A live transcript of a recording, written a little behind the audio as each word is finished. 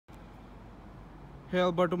Hey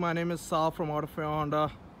Alberto, my name is Sal from Honda.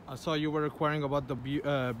 I saw you were inquiring about the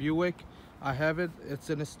Buick. I have it, it's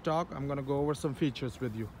in stock. I'm gonna go over some features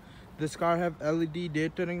with you. This car have LED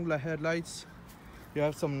day-turning headlights. You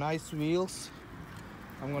have some nice wheels.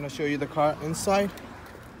 I'm gonna show you the car inside.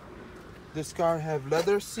 This car have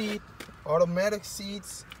leather seat, automatic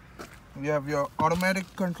seats. You have your automatic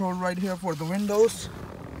control right here for the windows.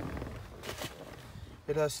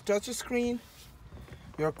 It has touch screen,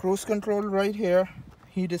 your cruise control right here,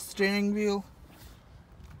 heated steering wheel,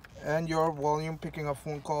 and your volume picking up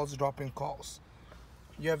phone calls, dropping calls.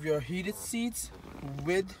 You have your heated seats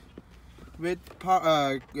with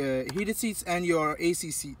heated seats and your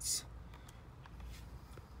AC seats.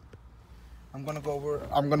 I'm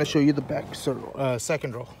gonna show you the back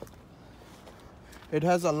second row. It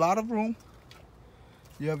has a lot of room.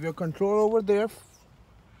 You have your control over there.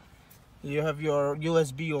 You have your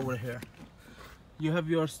USB over here. You have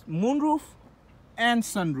your moonroof and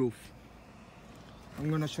sunroof. I'm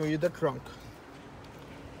gonna show you the trunk.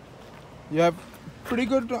 You have pretty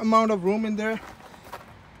good amount of room in there.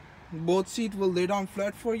 Both seats will lay down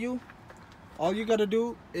flat for you. All you gotta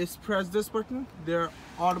do is press this button. They're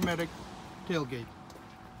automatic tailgate.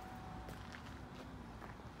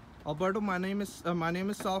 Alberto, my name is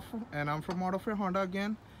Sal, and I'm from Honda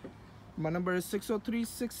again. My number is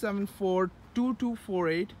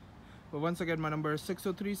 603-674-2248. But once again, my number is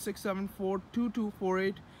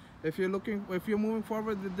 603-674-2248. If you're moving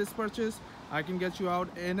forward with this purchase, I can get you out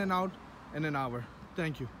in and out in an hour.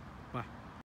 Thank you.